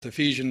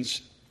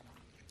Ephesians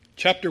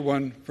chapter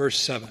 1, verse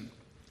 7.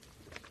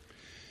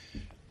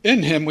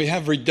 In him we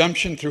have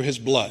redemption through his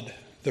blood,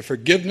 the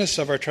forgiveness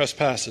of our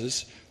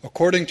trespasses,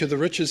 according to the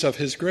riches of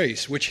his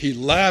grace, which he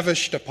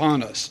lavished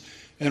upon us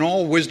in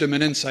all wisdom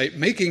and insight,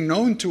 making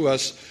known to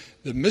us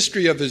the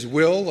mystery of his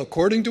will,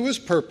 according to his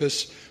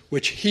purpose,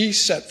 which he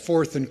set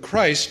forth in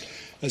Christ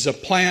as a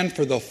plan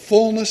for the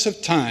fullness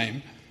of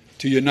time,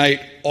 to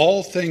unite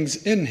all things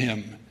in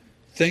him,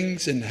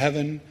 things in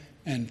heaven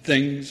and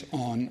things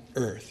on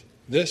earth.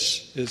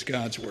 This is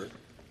God's word.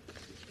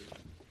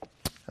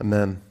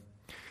 Amen.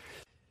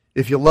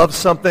 If you love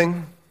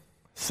something,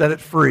 set it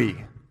free.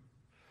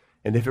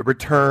 And if it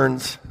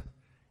returns,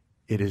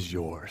 it is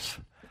yours.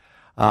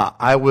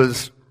 I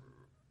was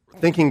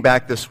thinking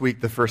back this week,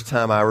 the first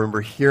time I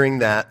remember hearing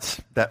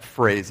that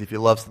phrase, if you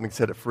love something,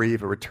 set it free.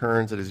 If it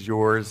returns, it is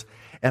yours.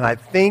 And I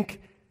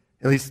think,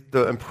 at least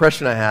the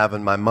impression I have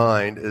in my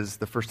mind is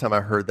the first time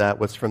I heard that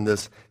was from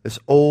this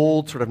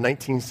old sort of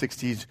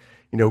 1960s,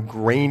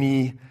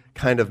 grainy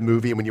kind of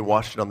movie when you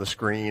watched it on the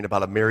screen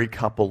about a married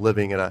couple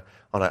living on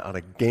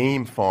a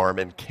game farm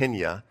in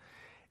Kenya.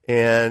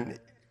 And,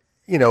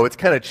 it's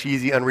kind of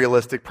cheesy,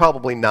 unrealistic,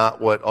 probably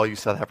not what all you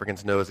South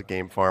Africans know as a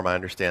game farm, I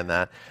understand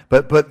that.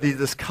 But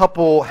this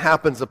couple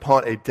happens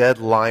upon a dead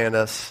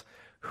lioness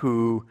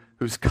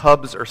whose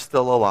cubs are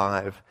still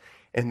alive,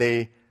 and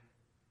they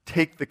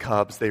take the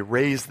cubs, they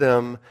raise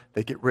them,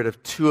 they get rid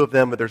of two of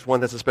them, but there's one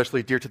that's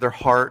especially dear to their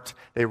heart.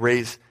 They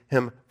raise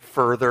him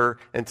further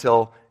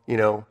until,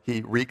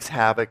 he wreaks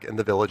havoc in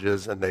the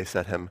villages, and they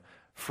set him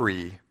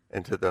free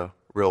into the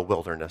real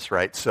wilderness,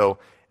 right? So,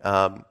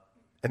 and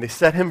they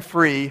set him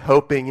free,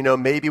 hoping,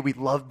 maybe we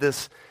love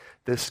this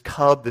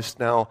cub, this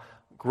now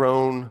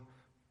grown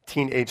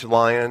teenage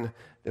lion.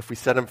 If we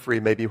set him free,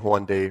 maybe he'll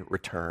one day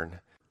return.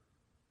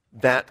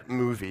 That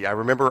movie, I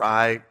remember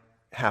I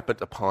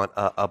happened upon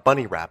a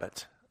bunny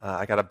rabbit.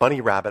 I got a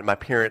bunny rabbit. My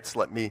parents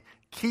let me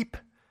keep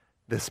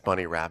this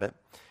bunny rabbit.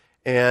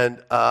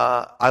 And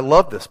I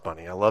loved this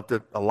bunny. I loved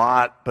it a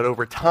lot. But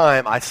over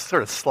time, I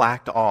sort of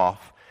slacked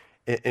off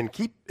in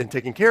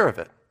taking care of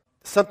it.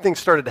 Something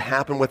started to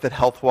happen with it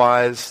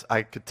health-wise.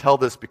 I could tell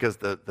this because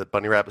the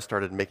bunny rabbit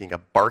started making a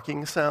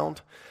barking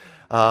sound,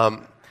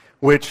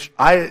 which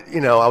I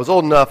was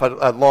old enough.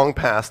 I'd long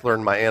past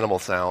learned my animal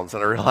sounds,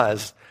 and I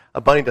realized a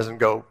bunny doesn't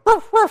go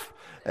woof, woof.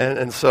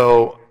 And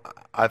so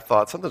I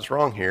thought, something's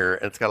wrong here,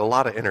 and it's got a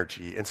lot of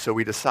energy. And so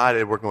we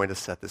decided we're going to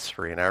set this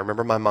free. And I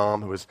remember my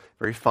mom, who was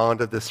very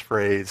fond of this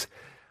phrase,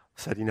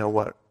 said, you know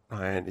what,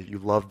 Ryan, if you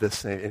love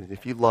this, and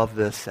if you love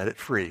this, set it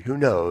free. Who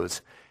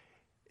knows?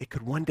 It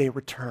could one day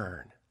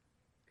return,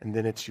 and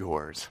then it's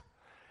yours.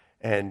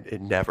 And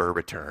it never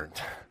returned.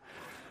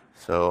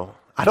 So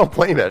I don't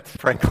blame it,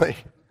 frankly.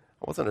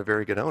 I wasn't a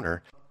very good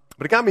owner.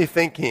 But it got me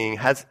thinking,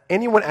 has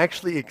anyone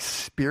actually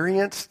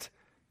experienced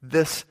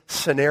this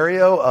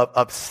scenario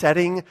of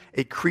setting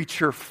a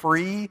creature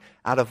free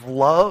out of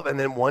love, and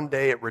then one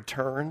day it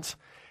returns?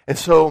 And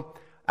so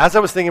as I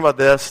was thinking about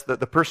this,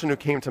 the person who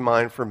came to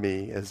mind for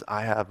me is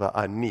I have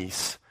a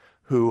niece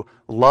who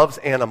loves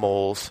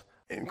animals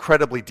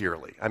incredibly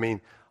dearly. I mean,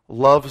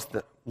 loves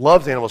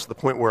animals to the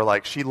point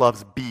where, she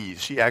loves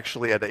bees. She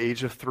actually, at the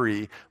age of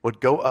 3, would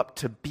go up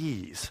to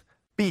bees,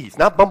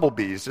 not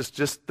bumblebees,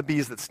 just the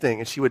bees that sting,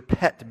 and she would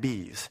pet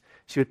bees.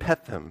 She would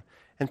pet them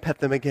and pet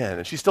them again.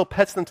 And she still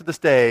pets them to this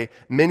day.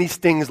 Many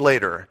stings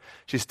later,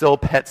 she still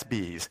pets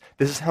bees.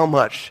 This is how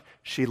much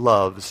she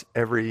loves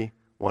every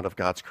one of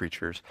God's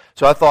creatures.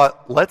 So I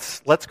thought,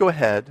 let's go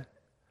ahead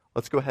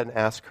and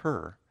ask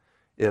her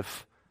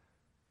if,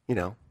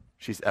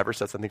 she's ever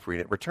said something free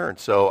and it returned.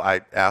 So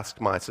I asked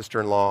my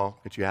sister-in-law,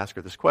 could you ask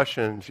her this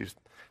question? She's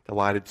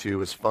delighted to. It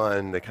was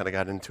fun. They kind of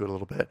got into it a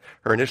little bit.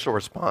 Her initial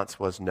response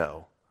was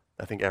no.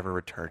 Nothing ever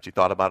returned. She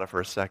thought about it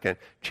for a second,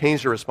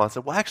 changed her response,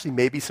 said, well, actually,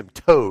 maybe some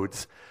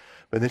toads.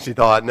 But then she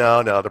thought,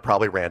 no, they're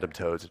probably random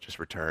toads that just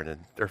returned.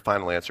 And their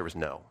final answer was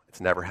no.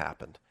 It's never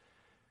happened.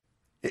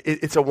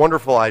 It's a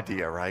wonderful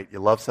idea, right? You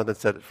love something,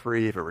 set it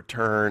free. If it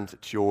returns,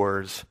 it's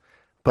yours.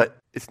 But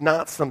it's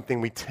not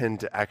something we tend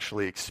to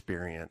actually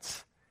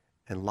experience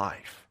in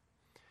life.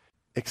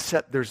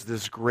 Except there's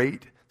this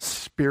great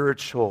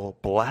spiritual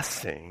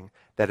blessing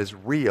that is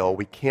real.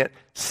 We can't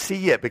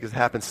see it because it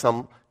happened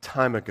some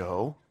time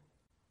ago.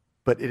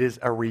 But it is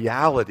a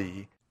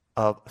reality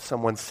of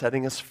someone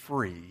setting us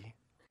free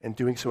and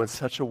doing so in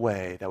such a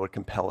way that would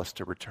compel us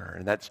to return.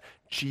 And that's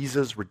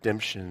Jesus'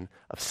 redemption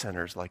of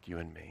sinners like you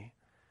and me.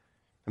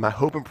 And my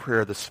hope and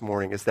prayer this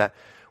morning is that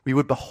we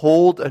would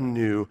behold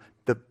anew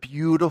the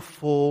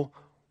beautiful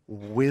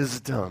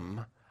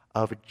wisdom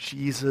of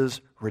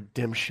Jesus'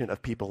 redemption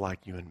of people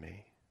like you and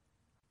me.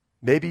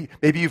 Maybe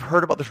you've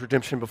heard about this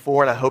redemption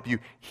before, and I hope you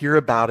hear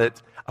about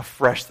it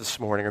afresh this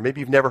morning. Or maybe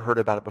you've never heard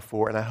about it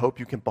before, and I hope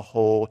you can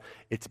behold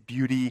its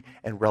beauty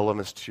and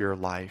relevance to your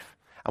life.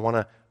 I want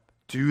to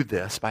do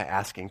this by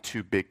asking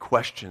 2 big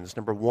questions.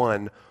 Number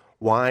 1,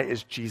 why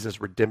is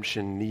Jesus'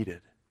 redemption needed?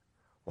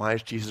 Why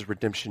is Jesus'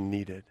 redemption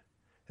needed?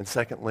 And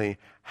secondly,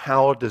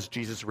 how does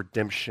Jesus'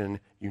 redemption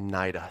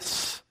unite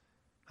us?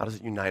 How does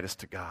it unite us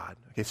to God?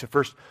 Okay, so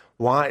first,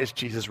 why is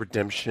Jesus'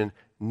 redemption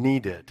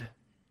needed?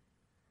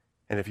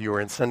 And if you were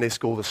in Sunday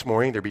school this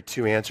morning, there'd be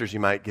two answers you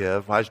might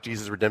give. Why is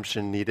Jesus'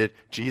 redemption needed?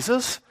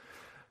 Jesus,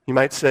 you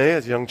might say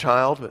as a young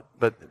child,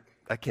 but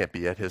that can't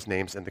be it. His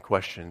name's in the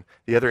question.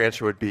 The other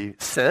answer would be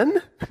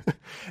sin,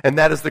 and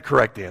that is the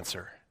correct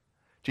answer.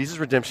 Jesus'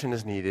 redemption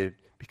is needed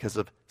because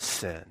of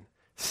sin.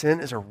 Sin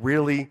is a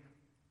really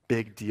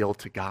big deal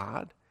to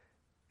God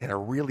and a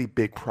really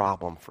big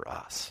problem for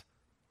us.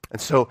 And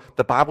so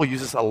the Bible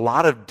uses a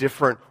lot of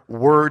different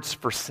words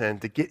for sin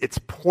to get its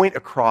point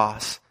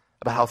across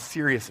about how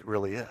serious it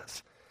really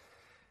is.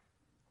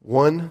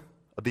 One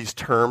of these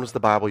terms the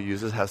Bible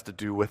uses has to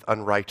do with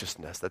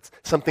unrighteousness. That's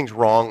something's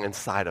wrong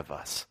inside of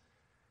us.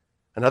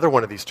 Another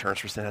one of these terms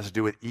for sin has to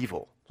do with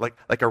evil,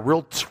 like a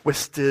real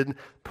twisted,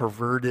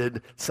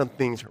 perverted,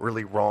 something's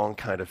really wrong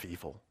kind of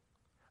evil.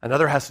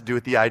 Another has to do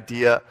with the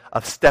idea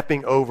of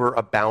stepping over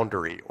a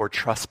boundary or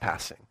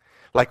trespassing,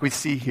 like we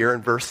see here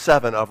in verse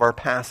 7 of our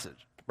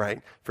passage,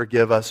 right?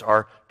 Forgive us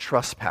our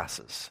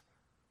trespasses.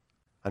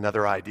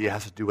 Another idea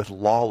has to do with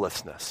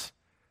lawlessness.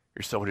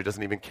 You're someone who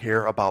doesn't even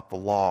care about the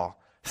law.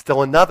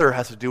 Still another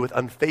has to do with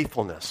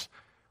unfaithfulness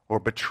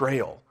or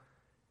betrayal.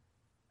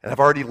 And I've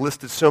already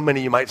listed so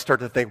many, you might start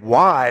to think,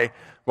 why,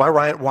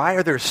 Ryan, why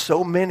are there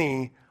so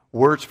many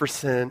words for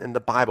sin in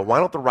the Bible? Why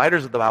don't the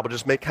writers of the Bible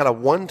just make kind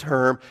of one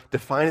term,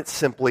 define it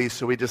simply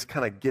so we just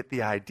kind of get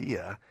the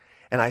idea?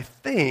 And I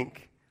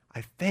think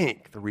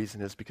the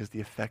reason is because the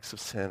effects of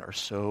sin are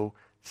so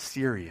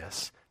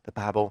serious, the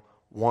Bible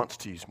wants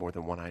to use more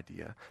than one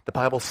idea. The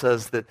Bible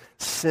says that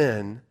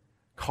sin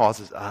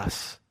causes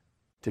us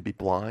to be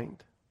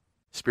blind,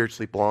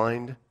 spiritually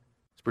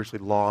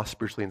lost,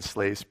 spiritually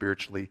enslaved,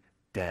 spiritually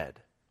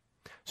dead.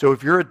 So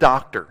if you're a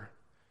doctor,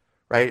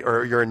 right,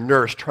 or you're a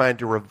nurse trying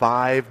to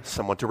revive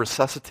someone, to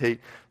resuscitate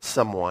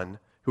someone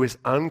who is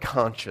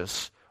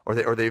unconscious or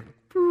they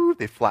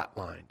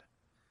flatlined,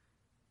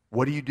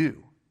 what do you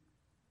do?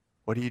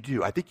 What do you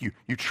do? I think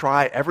you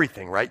try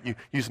everything, right? You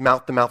use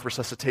mouth-to-mouth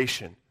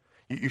resuscitation.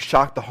 You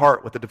shock the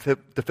heart with a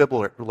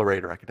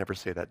defibrillator. I can never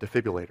say that.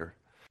 Defibrillator.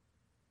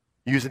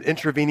 You use an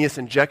intravenous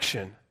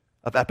injection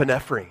of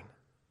epinephrine.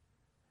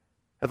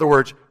 In other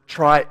words,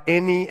 try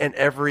any and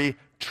every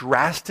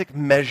drastic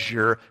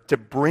measure to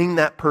bring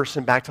that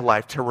person back to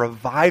life, to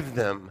revive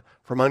them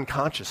from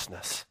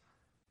unconsciousness.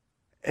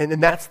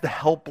 And that's the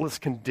helpless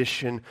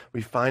condition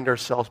we find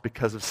ourselves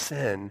because of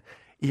sin,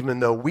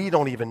 even though we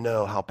don't even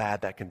know how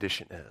bad that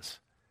condition is.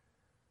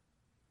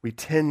 We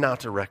tend not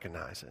to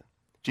recognize it.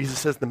 Jesus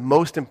says the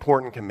most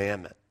important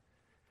commandment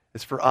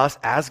is for us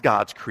as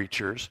God's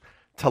creatures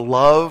to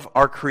love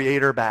our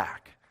Creator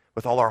back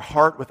with all our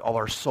heart, with all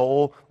our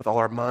soul, with all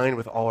our mind,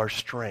 with all our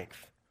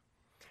strength.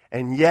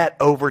 And yet,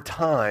 over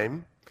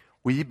time,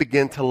 we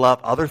begin to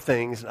love other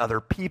things and other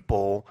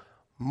people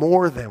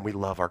more than we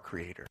love our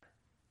Creator.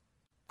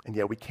 And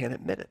yet we can't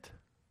admit it.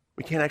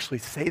 We can't actually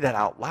say that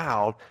out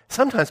loud,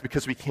 sometimes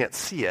because we can't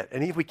see it.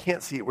 And if we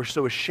can't see it, we're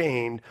so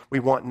ashamed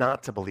we want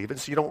not to believe it.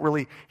 So you don't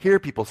really hear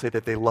people say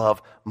that they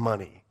love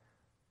money,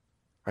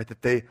 right?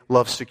 That they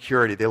love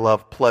security, they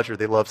love pleasure,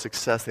 they love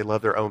success, they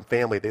love their own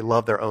family, they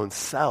love their own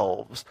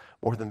selves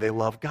more than they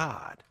love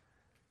God.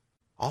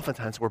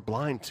 Oftentimes we're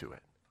blind to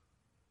it.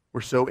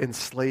 We're so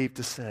enslaved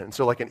to sin.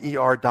 So like an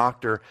ER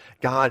doctor,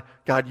 God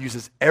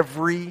uses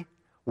every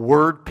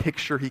word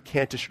picture he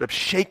can to sort of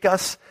shake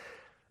us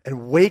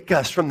and wake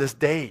us from this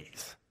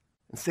daze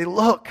and say,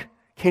 look,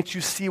 can't you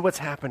see what's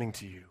happening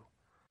to you?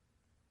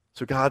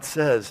 So God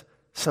says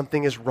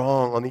something is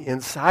wrong on the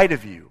inside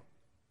of you.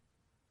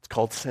 It's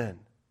called sin.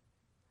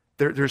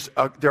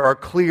 There are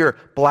clear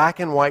black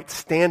and white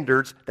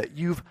standards that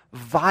you've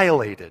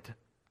violated.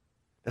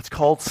 That's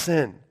called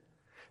sin.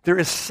 There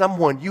is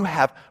someone you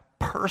have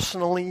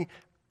personally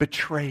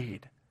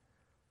betrayed,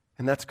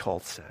 and that's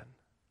called sin.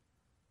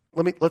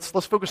 Let's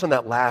focus on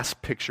that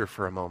last picture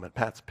for a moment.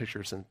 Pat's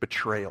picture is in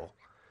betrayal.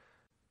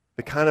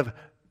 The kind of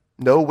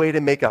no way to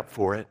make up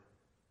for it,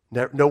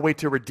 no way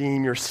to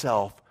redeem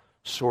yourself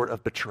sort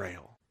of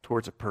betrayal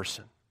towards a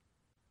person.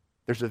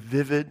 There's a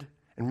vivid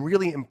and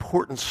really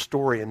important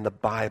story in the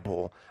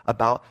Bible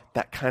about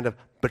that kind of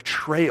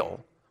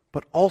betrayal,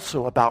 but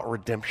also about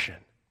redemption.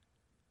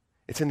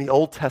 It's in the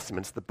Old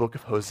Testament. It's the book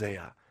of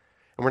Hosea.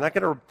 And we're not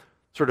going to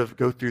sort of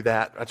go through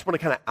that. I just want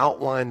to kind of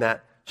outline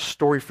that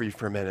story for you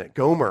for a minute.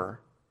 Gomer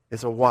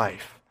is a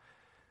wife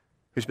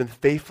who's been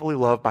faithfully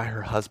loved by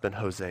her husband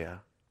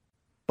Hosea,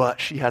 but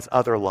she has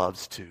other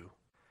loves too.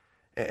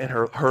 And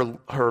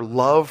her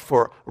love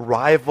for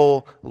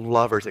rival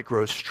lovers, it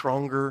grows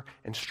stronger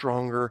and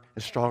stronger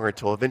and stronger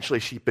until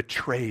eventually she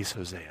betrays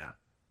Hosea.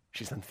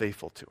 She's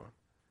unfaithful to him.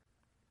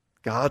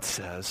 God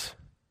says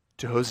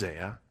to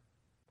Hosea,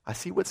 I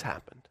see what's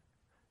happened.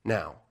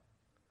 Now,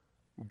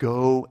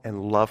 go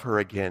and love her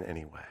again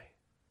anyway.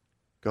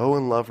 Go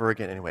and love her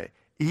again anyway,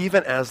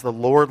 even as the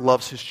Lord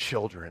loves his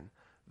children,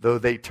 though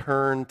they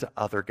turn to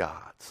other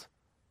gods.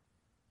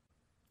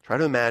 Try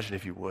to imagine,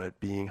 if you would,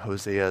 being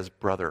Hosea's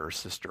brother or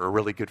sister, or a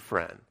really good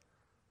friend.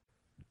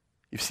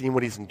 You've seen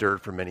what he's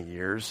endured for many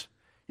years.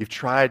 You've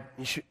tried,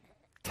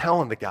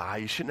 telling the guy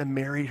you shouldn't have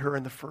married her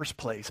in the first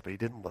place, but he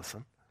didn't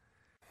listen.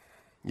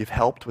 You've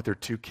helped with their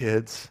 2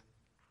 kids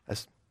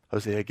as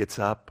Hosea gets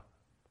up,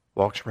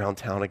 walks around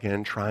town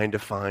again, trying to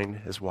find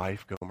his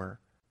wife, Gomer.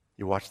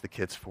 You watch the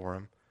kids for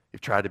him.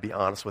 You've tried to be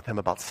honest with him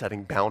about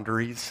setting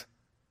boundaries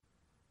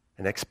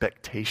and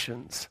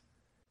expectations.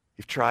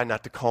 You've tried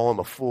not to call him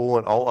a fool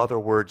and all other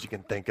words you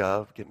can think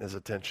of, getting his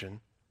attention.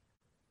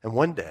 And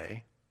one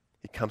day,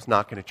 he comes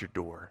knocking at your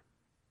door.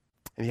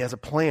 And he has a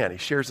plan. He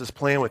shares this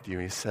plan with you.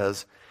 He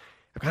says,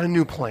 I've got a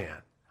new plan.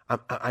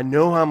 I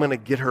know how I'm going to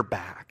get her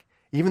back.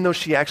 Even though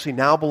she actually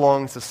now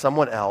belongs to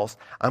someone else,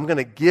 I'm going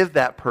to give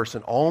that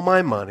person all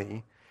my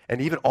money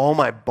and even all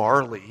my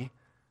barley,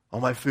 all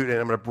my food, and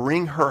I'm going to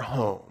bring her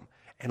home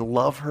and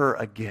love her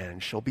again.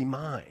 She'll be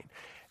mine.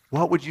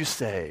 What would you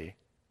say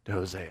to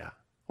Hosea?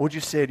 What would you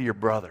say to your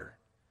brother?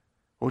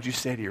 What would you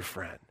say to your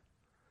friend?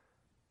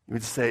 You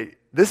would say,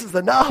 this is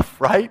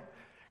enough, right?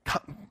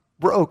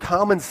 Bro,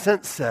 common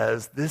sense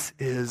says this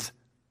is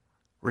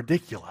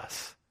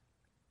ridiculous.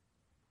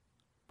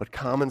 But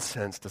common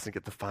sense doesn't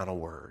get the final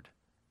word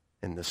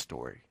in this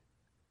story.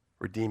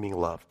 Redeeming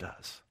love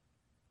does.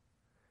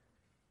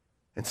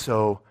 And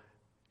so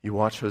you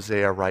watch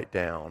Hosea write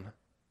down,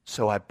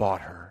 so I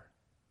bought her.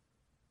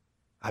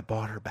 I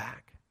bought her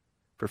back.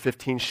 For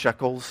 15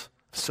 shekels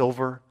of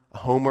silver, a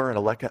homer, and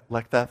a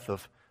leketh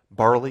of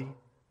barley,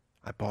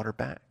 I bought her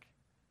back.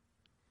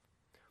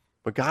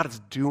 What God is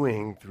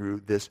doing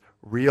through this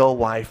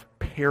real-life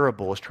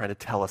parable is trying to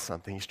tell us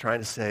something. He's trying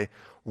to say,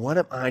 what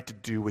am I to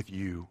do with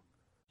you?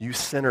 You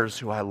sinners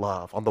who I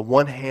love. On the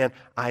one hand,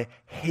 I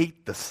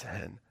hate the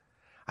sin.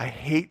 I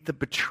hate the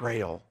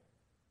betrayal.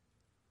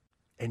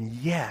 And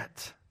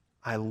yet,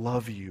 I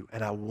love you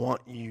and I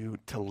want you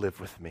to live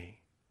with me.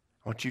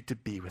 I want you to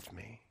be with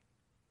me.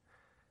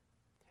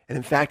 And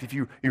in fact, if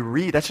you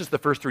read, that's just the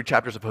first 3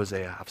 chapters of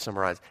Hosea I've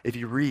summarized. If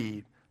you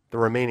read the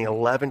remaining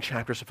 11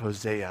 chapters of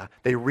Hosea,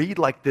 they read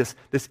like this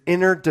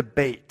inner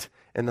debate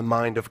in the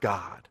mind of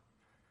God,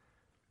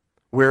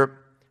 where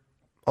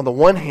on the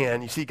one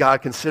hand, you see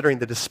God considering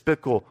the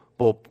despicable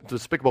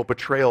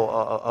betrayal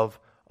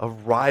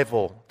of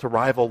rival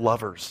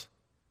lovers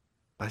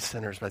by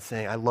sinners, by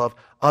saying, I love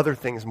other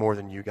things more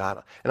than you,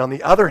 God. And on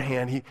the other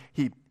hand,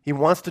 he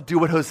wants to do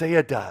what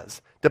Hosea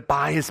does, to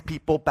buy his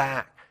people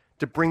back,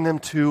 to bring them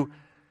to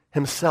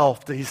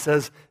himself. He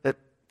says that,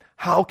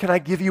 how can I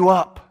give you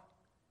up?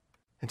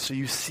 And so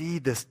you see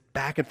this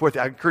back and forth.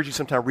 I encourage you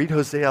sometime, read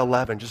Hosea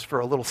 11 just for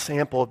a little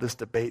sample of this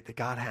debate that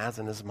God has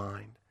in his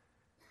mind.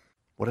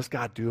 What does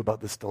God do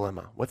about this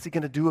dilemma? What's he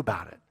going to do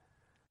about it?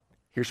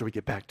 Here's where we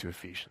get back to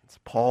Ephesians.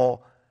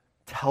 Paul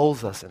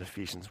tells us in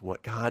Ephesians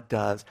what God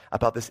does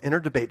about this inner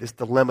debate, this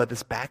dilemma,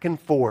 this back and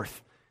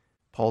forth.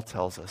 Paul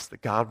tells us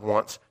that God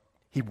wants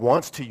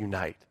to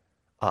unite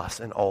us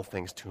in all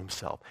things to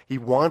himself. He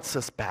wants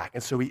us back,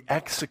 and so he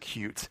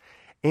executes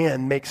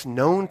and makes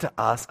known to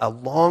us a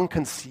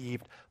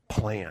long-conceived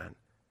plan.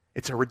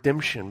 It's a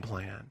redemption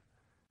plan,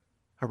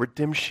 a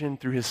redemption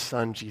through his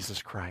son,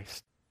 Jesus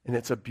Christ. And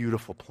it's a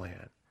beautiful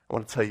plan. I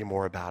want to tell you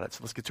more about it. So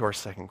let's get to our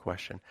second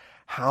question.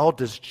 How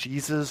does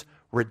Jesus'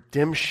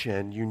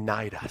 redemption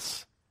unite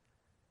us?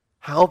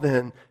 How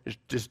then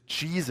does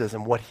Jesus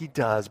and what he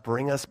does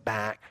bring us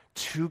back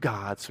to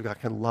God so God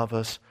can love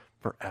us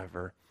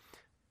forever?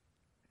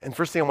 And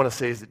first thing I want to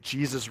say is that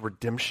Jesus'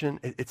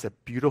 redemption, it's a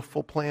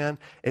beautiful plan,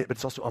 but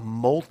it's also a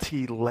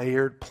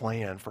multi-layered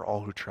plan for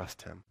all who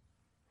trust him.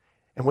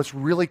 And what's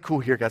really cool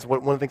here, guys, one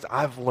of the things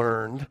I've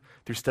learned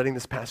through studying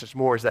this passage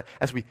more is that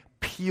as we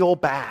peel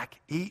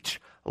back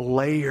each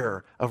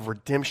layer of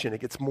redemption,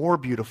 it gets more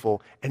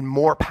beautiful and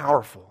more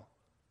powerful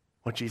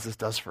what Jesus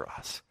does for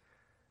us.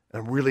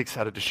 And I'm really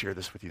excited to share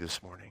this with you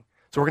this morning.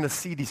 So we're going to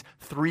see these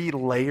 3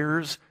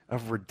 layers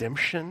of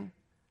redemption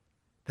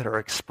that are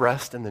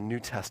expressed in the New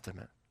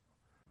Testament.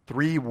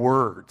 3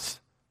 words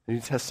the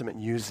New Testament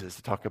uses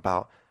to talk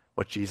about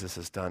what Jesus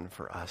has done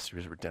for us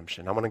through his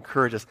redemption. I want to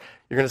encourage us.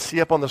 You're going to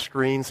see up on the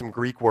screen some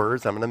Greek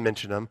words. I'm going to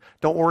mention them.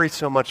 Don't worry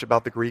so much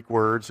about the Greek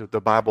words. The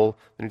Bible,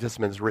 the New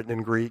Testament is written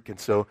in Greek, and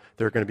so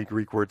there are going to be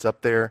Greek words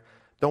up there.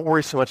 Don't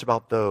worry so much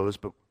about those,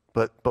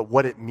 but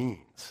what it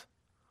means,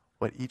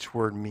 what each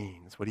word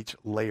means, what each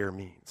layer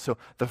means. So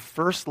the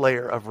first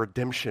layer of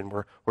redemption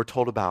we're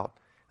told about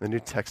in the New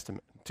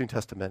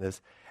Testament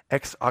is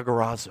ex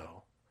agorazo.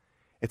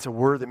 It's a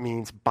word that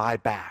means buy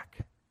back.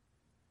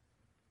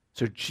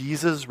 So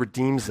Jesus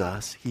redeems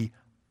us. He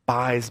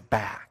buys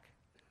back.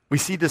 We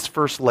see this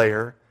first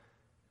layer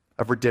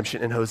of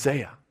redemption in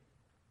Hosea.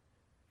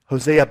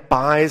 Hosea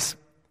buys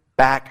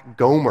back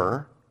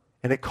Gomer,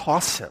 and it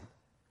costs him.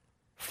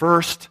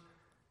 First,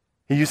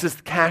 he uses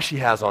the cash he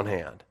has on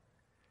hand.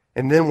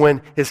 And then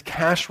when his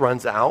cash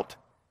runs out,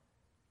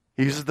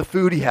 he uses the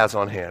food he has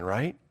on hand,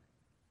 right?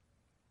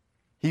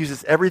 He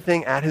uses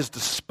everything at his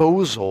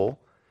disposal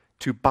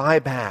to buy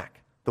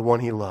back the one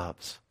he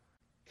loves.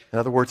 In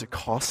other words, it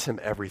costs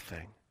him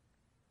everything.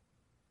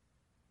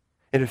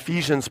 In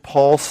Ephesians,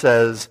 Paul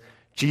says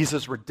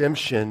Jesus'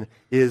 redemption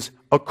is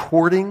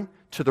according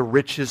to the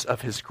riches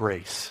of his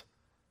grace,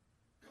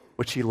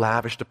 which he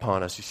lavished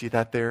upon us. You see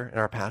that there in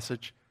our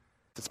passage?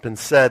 It's been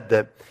said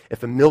that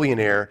if a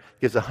millionaire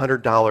gives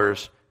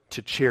 $100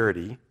 to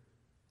charity,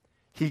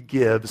 he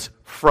gives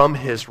from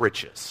his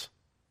riches.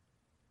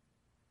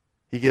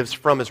 He gives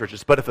from his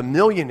riches. But if a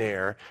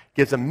millionaire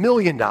gives $1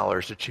 million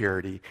to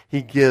charity,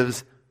 he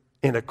gives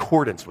in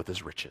accordance with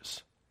his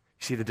riches.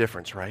 You see the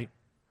difference, right?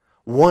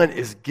 One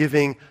is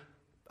giving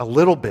a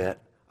little bit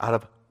out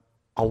of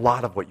a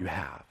lot of what you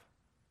have.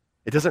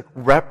 It doesn't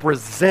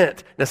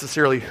represent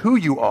necessarily who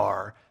you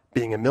are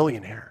being a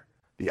millionaire.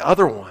 The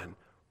other one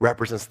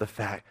represents the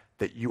fact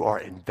that you are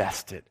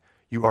invested.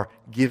 You are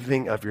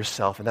giving of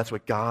yourself, and that's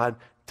what God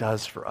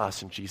does for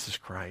us in Jesus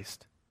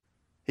Christ.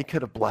 He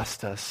could have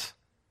blessed us.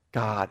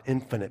 God,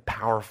 infinite,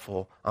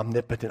 powerful,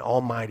 omnipotent,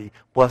 almighty,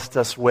 blessed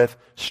us with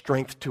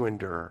strength to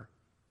endure.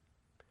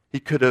 He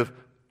could have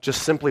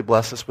just simply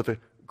blessed us with a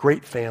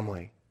great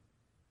family,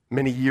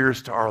 many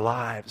years to our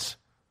lives,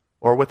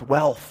 or with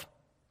wealth.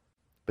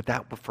 But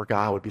that for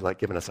God would be like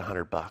giving us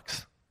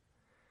 $100.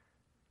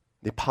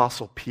 The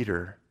Apostle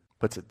Peter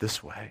puts it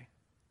this way.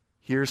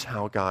 Here's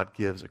how God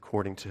gives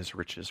according to his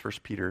riches. 1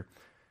 Peter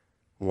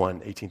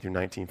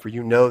 1:18-19. For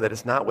you know that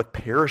it's not with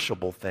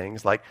perishable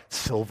things like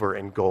silver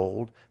and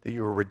gold that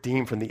you were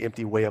redeemed from the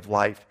empty way of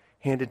life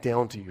handed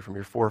down to you from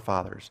your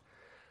forefathers.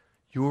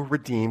 You were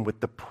redeemed with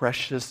the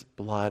precious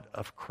blood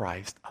of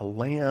Christ, a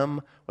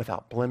lamb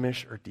without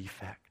blemish or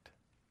defect.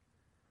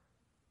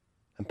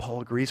 And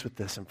Paul agrees with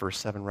this in verse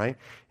 7, right?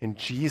 In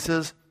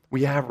Jesus,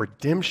 we have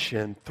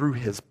redemption through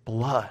his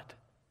blood.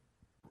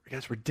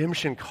 Because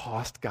redemption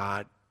cost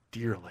God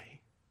dearly.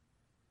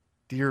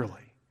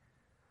 Dearly.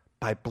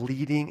 By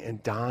bleeding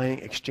and dying,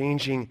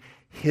 exchanging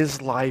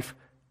his life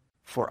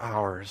for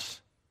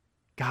ours.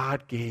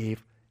 God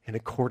gave in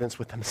accordance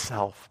with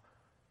himself.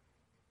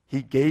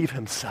 He gave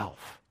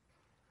himself.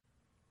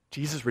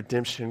 Jesus'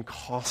 redemption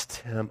cost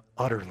him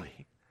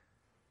utterly.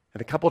 In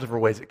a couple of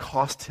different ways. It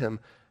cost him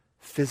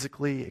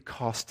physically. It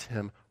cost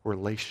him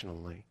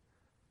relationally.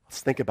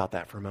 Let's think about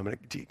that for a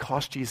moment. It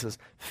cost Jesus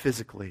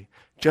physically.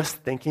 Just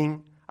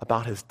thinking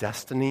about his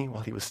destiny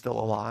while he was still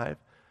alive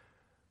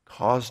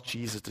caused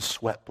Jesus to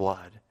sweat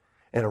blood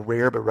in a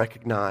rare but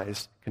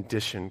recognized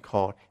condition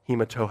called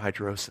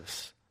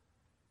hematohydrosis.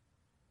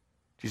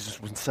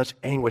 Jesus was in such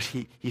anguish,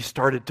 he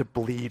started to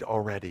bleed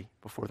already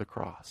before the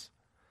cross.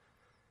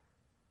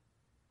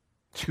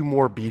 2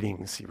 more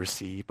beatings he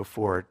received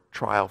before a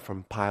trial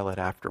from Pilate,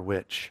 after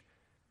which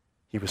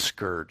he was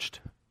scourged,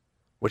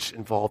 which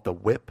involved a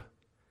whip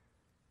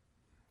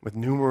with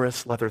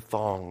numerous leather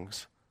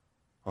thongs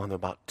on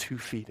about 2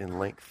 feet in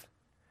length.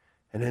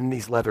 And in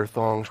these leather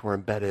thongs were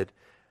embedded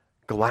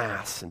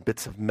glass and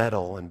bits of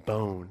metal and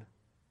bone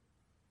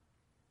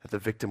that the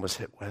victim was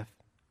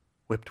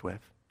whipped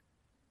with.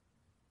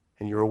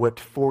 And you were whipped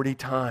 40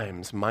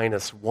 times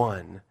minus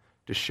 1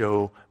 to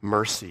show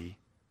mercy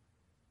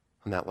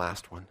on that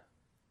last one.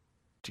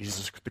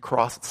 The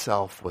cross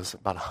itself was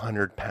about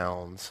 100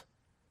 pounds.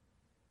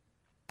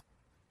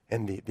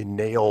 And the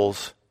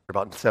nails were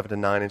about 7 to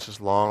 9 inches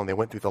long. They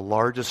went through the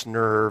largest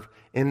nerve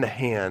in the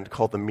hand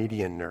called the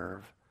median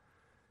nerve.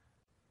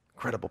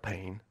 Incredible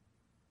pain.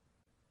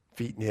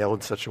 Feet nailed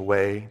in such a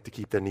way to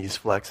keep the knees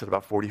flexed at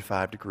about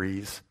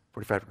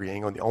 45-degree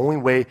angle. And the only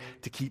way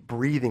to keep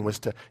breathing was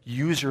to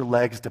use your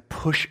legs to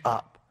push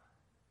up.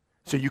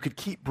 So you could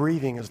keep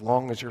breathing as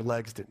long as your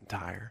legs didn't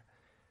tire.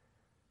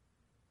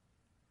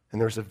 And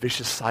there's a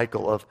vicious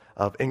cycle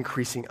of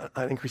increasing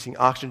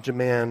oxygen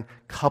demand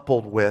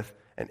coupled with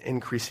an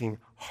increasing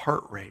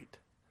heart rate,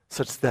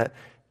 such that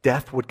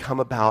death would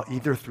come about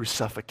either through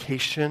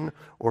suffocation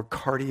or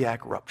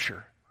cardiac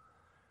rupture.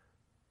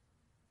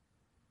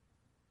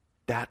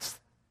 That's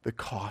the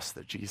cost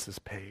that Jesus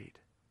paid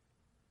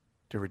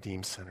to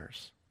redeem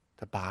sinners,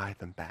 to buy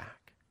them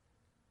back.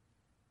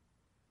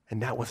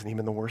 And that wasn't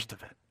even the worst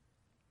of it.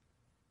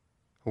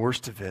 The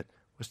worst of it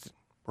was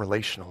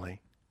relationally.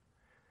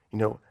 You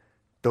know,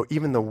 though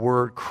even the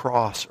word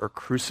cross or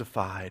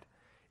crucified,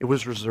 it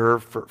was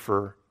reserved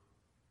for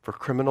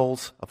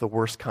criminals of the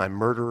worst kind,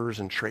 murderers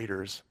and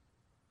traitors.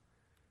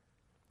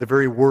 The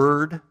very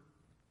word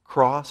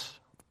cross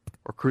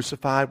or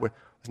crucified was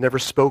never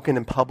spoken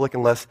in public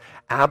unless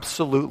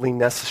absolutely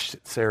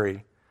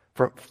necessary,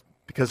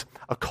 because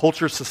a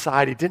culture,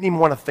 society didn't even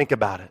want to think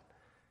about it.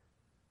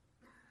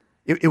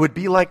 It would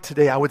be like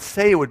today, I would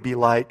say it would be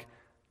like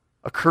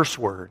a curse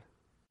word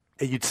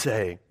that you'd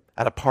say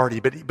at a party.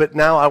 But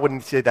now I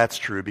wouldn't say that's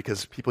true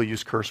because people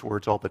use curse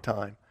words all the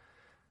time,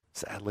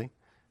 sadly.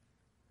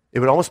 It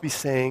would almost be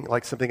saying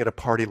like something at a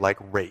party like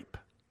rape.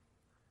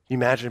 Can you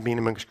imagine being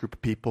amongst a group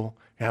of people,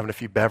 you're having a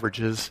few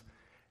beverages,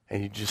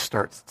 and you just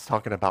start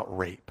talking about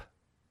rape.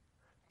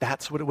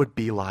 That's what it would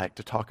be like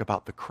to talk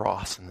about the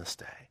cross in this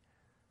day.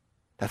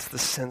 That's the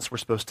sense we're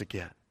supposed to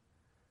get.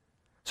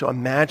 So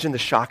imagine the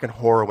shock and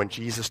horror when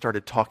Jesus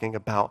started talking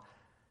about,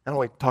 not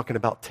only talking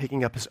about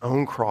taking up his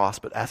own cross,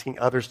 but asking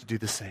others to do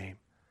the same.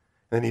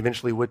 And then he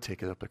eventually would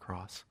take up the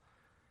cross.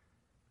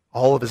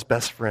 All of his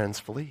best friends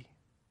flee.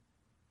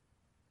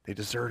 They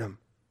desert him.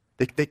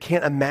 They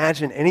can't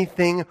imagine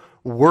anything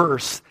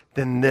worse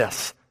than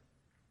this,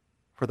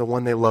 for the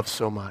one they love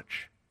so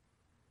much.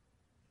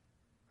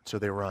 So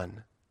they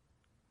run.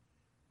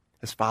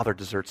 His Father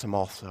deserts him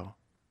also.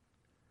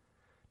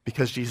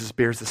 Because Jesus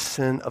bears the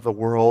sin of the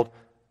world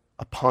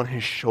upon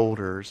his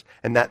shoulders,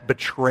 and that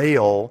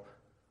betrayal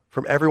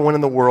from everyone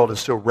in the world is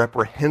so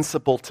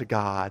reprehensible to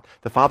God,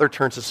 the Father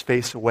turns his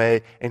face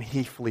away and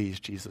he flees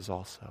Jesus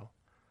also.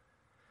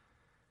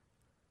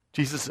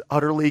 Jesus is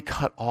utterly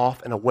cut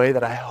off in a way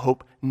that I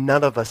hope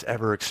none of us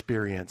ever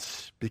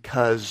experience,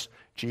 because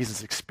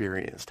Jesus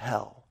experienced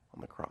hell on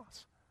the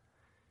cross.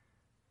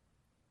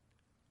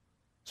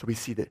 So we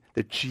see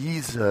that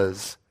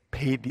Jesus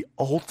paid the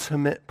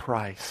ultimate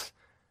price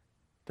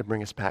to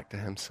bring us back to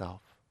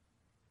himself.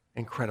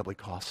 Incredibly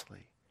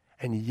costly.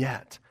 And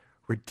yet,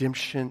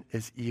 redemption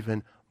is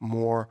even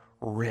more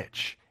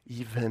rich,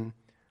 even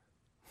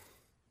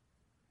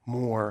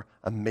more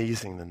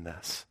amazing than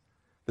this.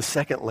 The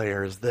second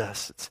layer is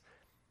this. It's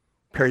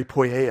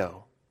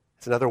peripoieo.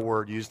 It's another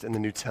word used in the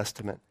New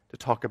Testament to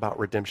talk about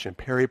redemption.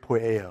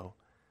 Peripoieo.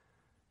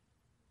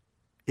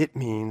 It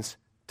means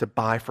to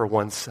buy for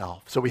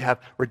oneself. So we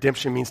have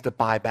redemption means to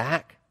buy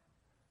back,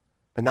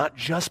 but not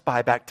just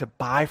buy back, to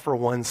buy for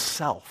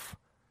oneself.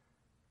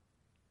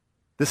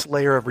 This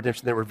layer of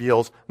redemption that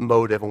reveals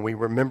motive. When we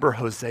remember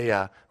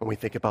Hosea, when we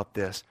think about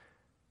this,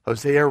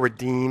 Hosea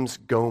redeems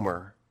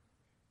Gomer,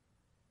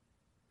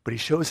 but he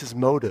shows his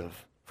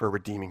motive for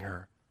redeeming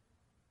her.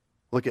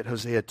 Look at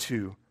Hosea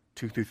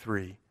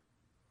 2:2-3.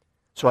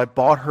 So I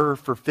bought her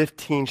for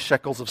 15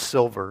 shekels of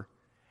silver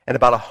and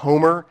about a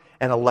homer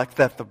and a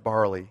lektheth of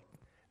barley.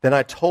 Then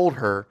I told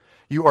her,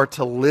 you are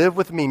to live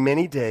with me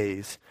many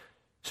days,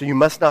 so you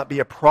must not be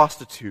a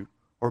prostitute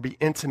or be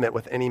intimate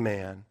with any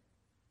man,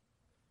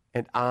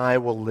 and I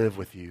will live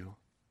with you.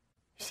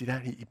 You see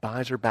that? He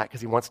buys her back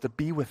because he wants to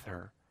be with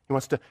her. He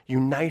wants to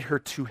unite her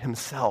to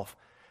himself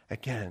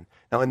again.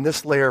 Now, in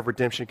this layer of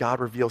redemption, God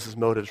reveals his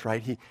motives,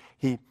 right?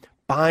 He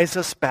buys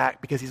us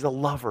back because he's a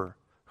lover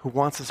who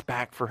wants us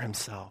back for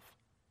himself.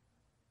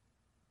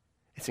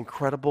 It's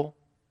incredible,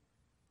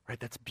 right?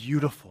 That's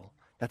beautiful.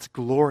 That's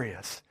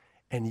glorious.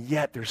 And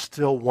yet, there's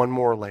still one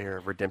more layer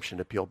of redemption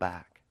to peel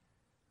back.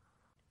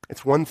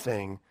 It's one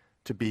thing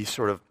to be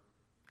sort of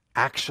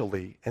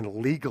actually and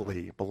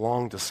legally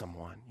belong to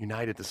someone,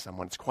 united to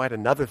someone. It's quite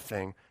another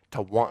thing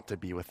to want to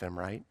be with them,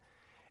 right?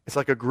 It's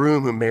like a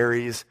groom who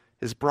marries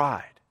his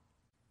bride.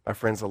 My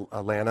friends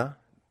Alana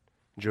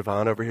and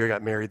Jovan over here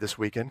got married this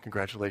weekend.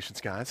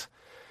 Congratulations, guys.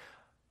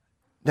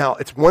 Now,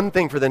 it's one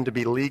thing for them to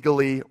be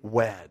legally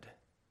wed,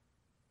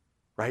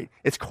 right?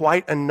 It's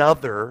quite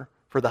another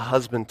for the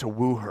husband to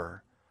woo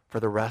her for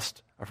the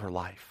rest of her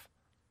life,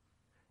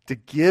 to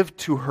give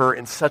to her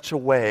in such a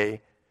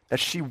way that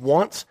she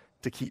wants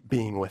to keep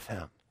being with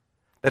him.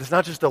 That it's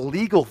not just a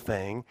legal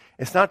thing,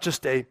 it's not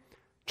just a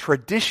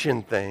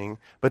tradition thing,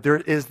 but there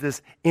is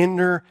this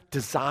inner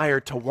desire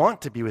to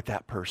want to be with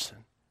that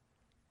person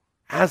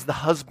as the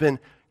husband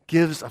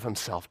gives of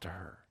himself to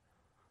her.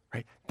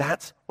 Right?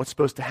 That's what's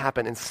supposed to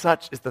happen, and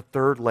such is the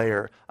third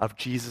layer of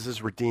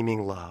Jesus'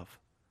 redeeming love.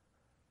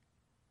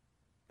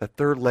 The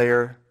third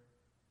layer,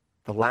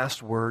 the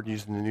last word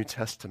used in the New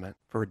Testament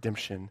for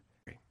redemption,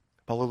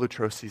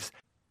 apolutrosis,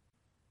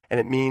 and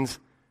it means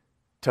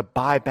to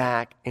buy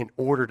back in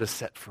order to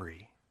set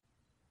free.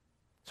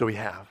 So we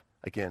have,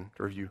 again,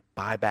 to review,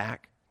 buy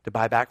back, to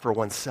buy back for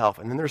oneself,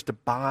 and then there's to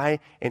buy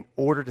in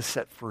order to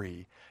set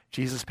free.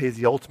 Jesus pays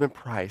the ultimate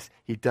price.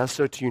 He does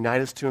so to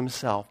unite us to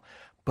himself,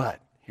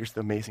 but here's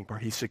the amazing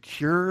part. He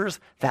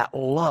secures that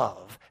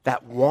love,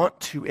 that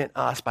want to in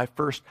us by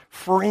first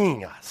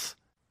freeing us,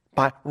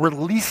 by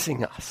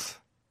releasing us.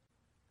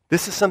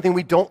 This is something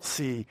we don't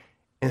see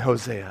in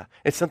Hosea.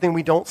 It's something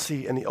we don't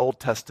see in the Old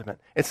Testament.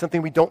 It's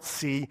something we don't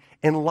see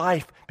in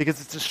life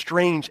because it's a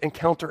strange and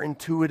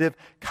counterintuitive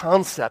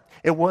concept.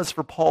 It was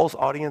for Paul's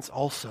audience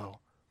also.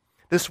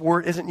 This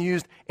word isn't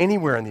used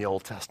anywhere in the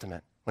Old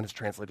Testament when it's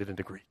translated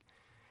into Greek.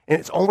 And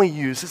it's only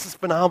used, this is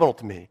phenomenal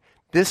to me,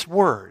 this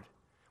word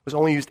was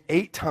only used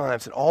 8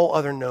 times in all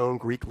other known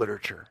Greek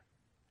literature.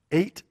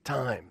 8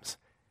 times.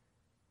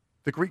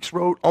 The Greeks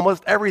wrote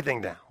almost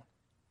everything down.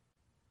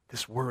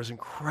 This word is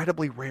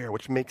incredibly rare,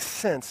 which makes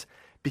sense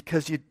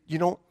because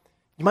you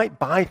might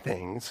buy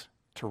things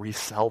to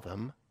resell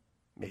them,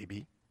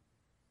 maybe.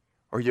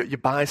 Or you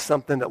buy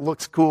something that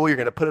looks cool, you're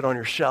going to put it on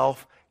your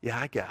shelf. Yeah,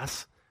 I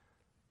guess.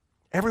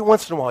 Every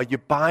once in a while, you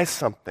buy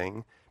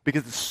something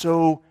because it's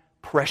so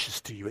precious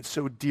to you, it's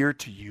so dear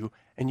to you,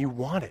 and you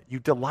want it. You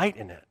delight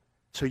in it,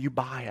 so you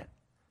buy it.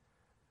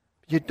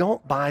 You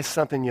don't buy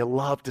something you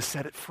love to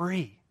set it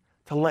free,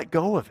 to let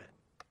go of it.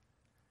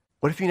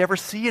 What if you never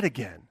see it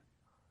again?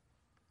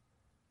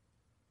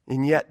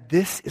 And yet,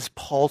 this is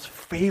Paul's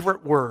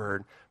favorite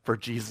word for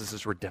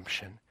Jesus'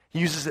 redemption. He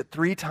uses it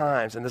 3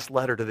 times in this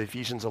letter to the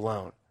Ephesians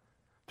alone.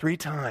 3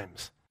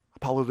 times.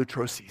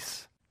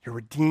 Apolutrosis. You're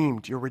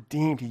redeemed. You're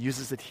redeemed. He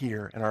uses it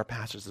here in our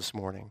passage this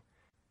morning.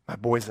 My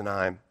boys and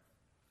I,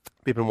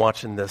 we've been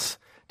watching this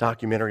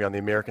documentary on the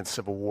American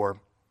Civil War,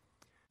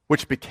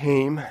 which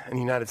became, in the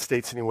United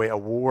States anyway, a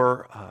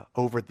war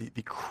over the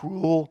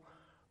cruel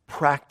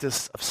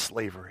practice of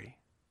slavery.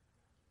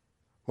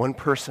 One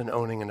person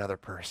owning another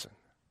person.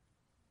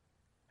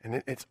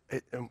 And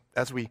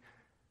as we're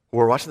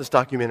watching this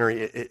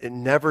documentary, it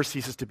never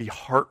ceases to be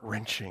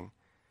heart-wrenching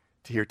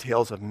to hear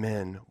tales of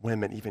men,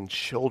 women, even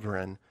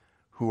children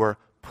who are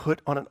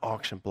put on an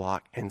auction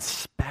block,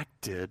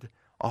 inspected,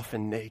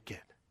 often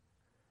naked,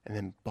 and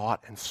then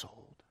bought and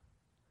sold.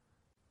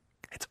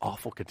 It's an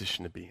awful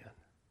condition to be in.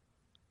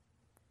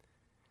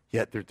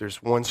 Yet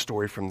there's one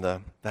story from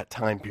that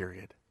time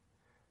period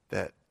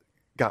that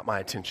got my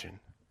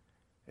attention.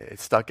 It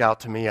stuck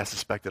out to me. I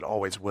suspect it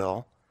always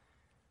will.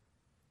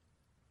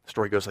 The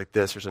story goes like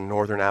this. There's a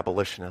northern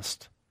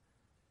abolitionist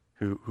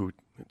who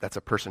that's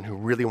a person who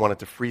really wanted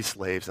to free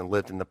slaves and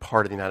lived in the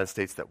part of the United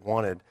States that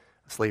wanted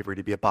slavery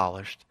to be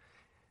abolished.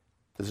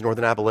 This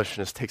northern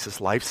abolitionist takes his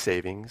life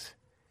savings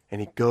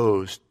and he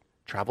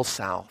travels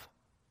south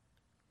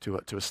to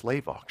a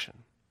slave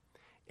auction.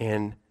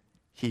 And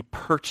he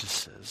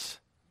purchases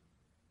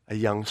a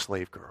young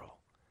slave girl.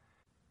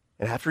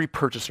 And after he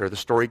purchased her, the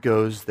story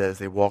goes that as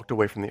they walked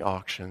away from the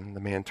auction,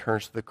 the man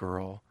turns to the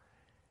girl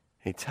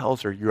and he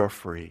tells her, "You are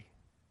free.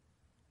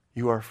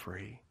 You are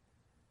free."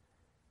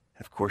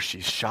 And of course,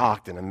 she's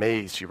shocked and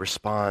amazed. She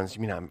responds,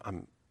 "You mean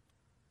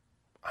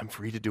I'm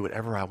free to do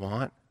whatever I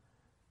want?"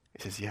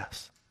 He says,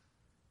 "Yes.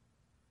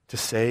 To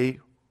say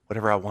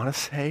whatever I want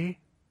to say?"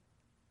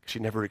 She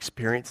never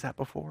experienced that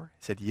before.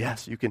 He said,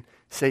 "Yes, you can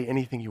say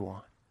anything you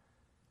want.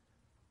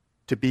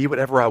 To be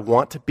whatever I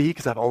want to be,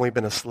 because I've only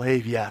been a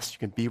slave, yes, you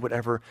can be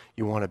whatever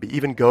you want to be.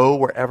 Even go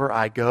wherever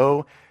I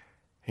go."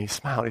 And he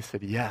smiled. He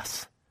said,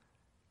 "Yes,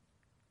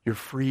 you're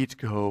free to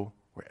go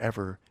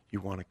wherever you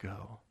want to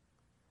go."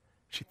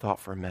 She thought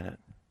for a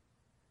minute,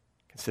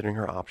 considering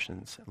her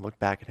options, and looked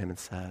back at him and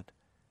said,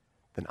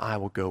 "Then I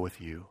will go with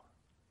you.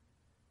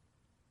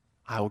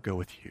 I will go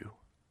with you."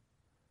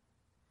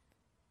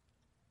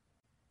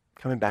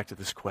 Coming back to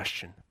this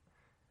question,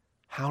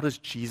 how does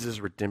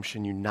Jesus'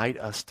 redemption unite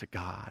us to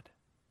God?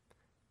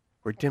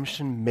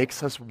 Redemption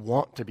makes us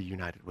want to be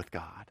united with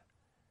God,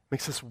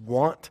 makes us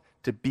want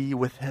to be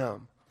with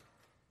him.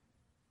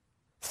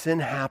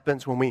 Sin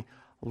happens when we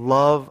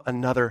love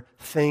another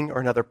thing or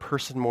another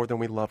person more than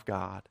we love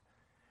God.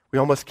 We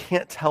almost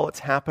can't tell it's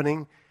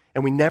happening,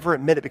 and we never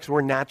admit it because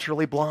we're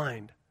naturally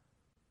blind.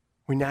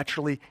 We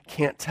naturally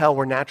can't tell.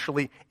 We're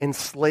naturally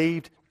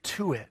enslaved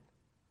to it.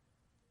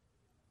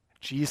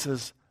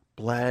 Jesus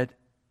bled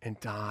and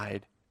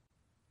died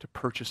to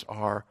purchase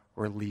our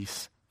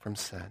release from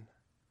sin,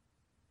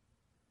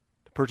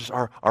 to purchase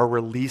our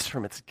release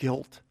from its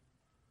guilt,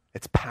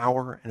 its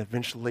power, and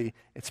eventually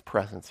its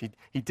presence.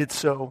 He did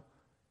so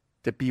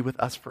to be with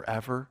us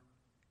forever,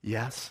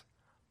 yes,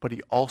 but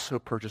he also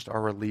purchased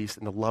our release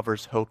in the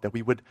lover's hope that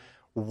we would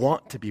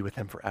want to be with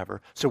him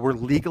forever. So we're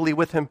legally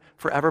with him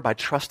forever by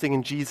trusting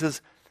in Jesus,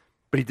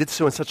 but he did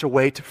so in such a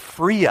way to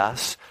free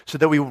us so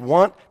that we would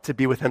want to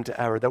be with him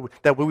forever,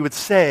 that we would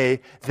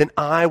say, "Then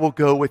I will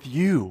go with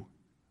you.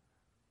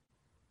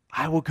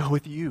 I will go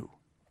with you.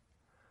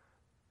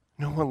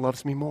 No one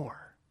loves me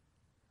more."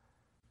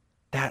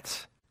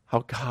 That's how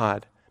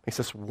God makes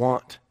us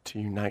want to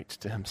unite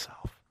to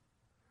himself.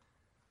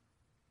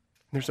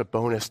 And there's a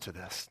bonus to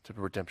this, to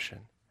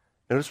redemption.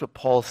 Notice what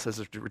Paul says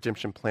the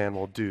redemption plan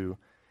will do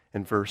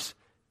in verse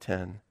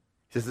 10.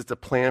 He says it's a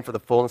plan for the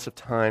fullness of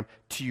time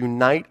to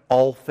unite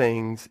all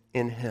things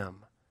in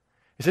him.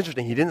 It's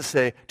interesting. He didn't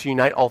say to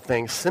unite all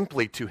things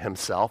simply to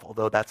himself,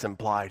 although that's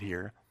implied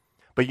here,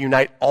 but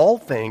unite all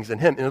things in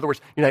him. In other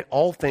words, unite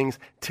all things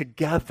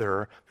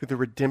together through the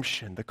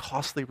redemption, the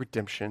costly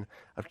redemption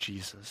of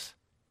Jesus.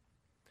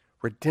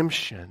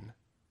 Redemption,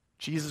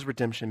 Jesus'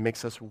 redemption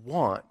makes us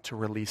want to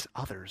release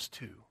others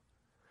too.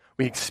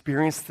 We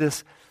experience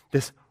this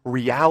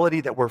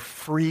reality that we're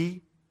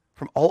free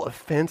from all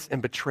offense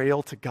and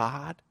betrayal to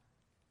God,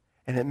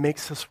 and it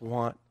makes us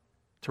want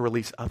to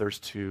release others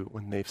too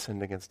when they've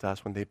sinned against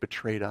us, when they've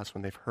betrayed us,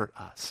 when they've hurt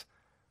us.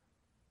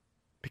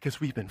 Because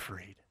we've been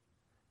freed.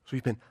 So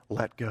we've been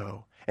let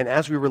go. And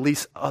as we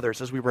release others,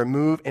 as we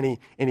remove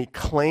any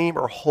claim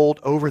or hold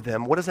over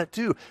them, what does that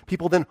do?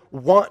 People then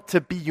want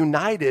to be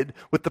united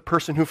with the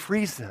person who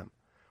frees them,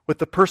 with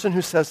the person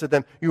who says to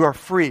them, "You are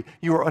free.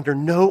 You are under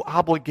no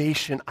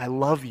obligation. I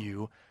love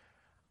you."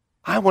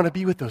 I want to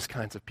be with those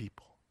kinds of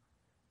people.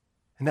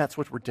 And that's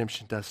what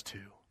redemption does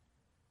too.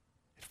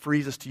 It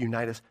frees us to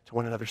unite us to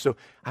one another. So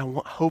I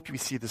hope you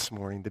see this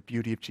morning the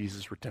beauty of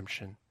Jesus'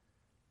 redemption.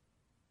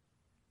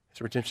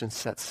 His redemption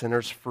sets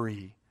sinners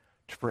free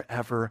to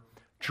forever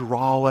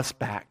draw us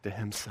back to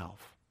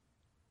himself,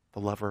 the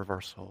lover of our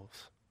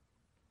souls.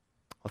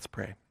 Let's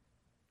pray.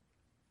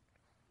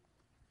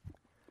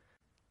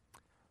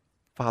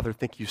 Father,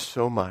 thank you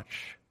so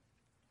much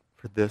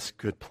for this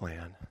good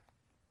plan,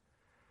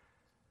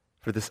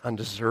 for this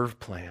undeserved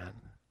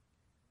plan,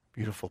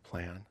 beautiful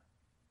plan.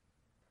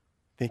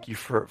 Thank you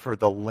for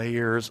the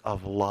layers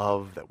of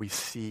love that we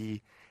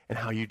see and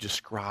how you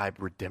describe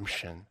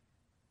redemption,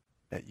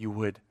 that you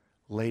would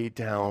lay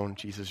down,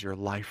 Jesus, your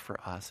life for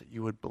us, that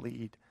you would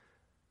bleed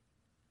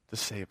to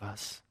save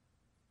us.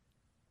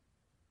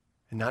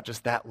 And not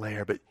just that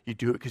layer, but you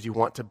do it because you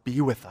want to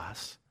be with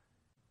us.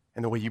 And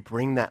And the way you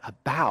bring that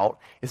about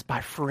is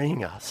by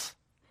freeing us.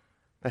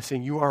 By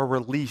saying, you are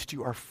released,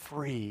 you are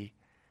free.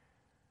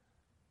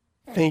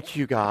 Thank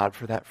you, God,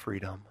 for that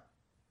freedom.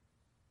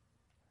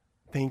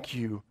 Thank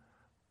you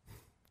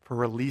for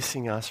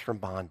releasing us from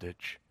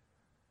bondage,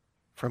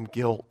 from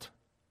guilt,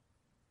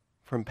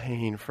 from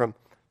pain,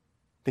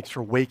 thanks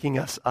for waking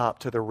us up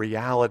to the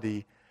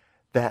reality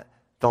that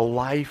the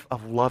life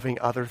of loving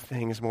other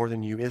things more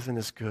than you isn't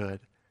as good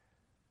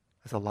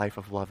as a life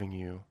of loving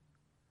you.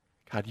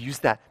 God, use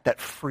that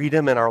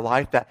freedom in our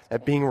life,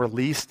 that being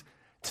released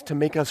to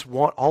make us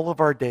want all of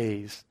our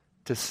days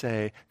to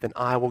say, then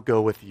I will go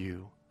with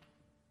you.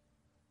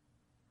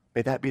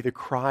 May that be the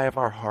cry of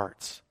our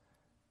hearts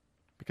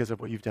because of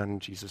what you've done in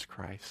Jesus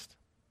Christ.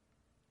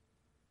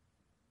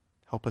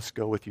 Help us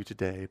go with you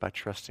today by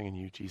trusting in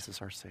you,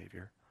 Jesus, our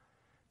Savior.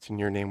 It's in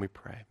your name we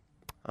pray.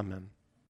 Amen.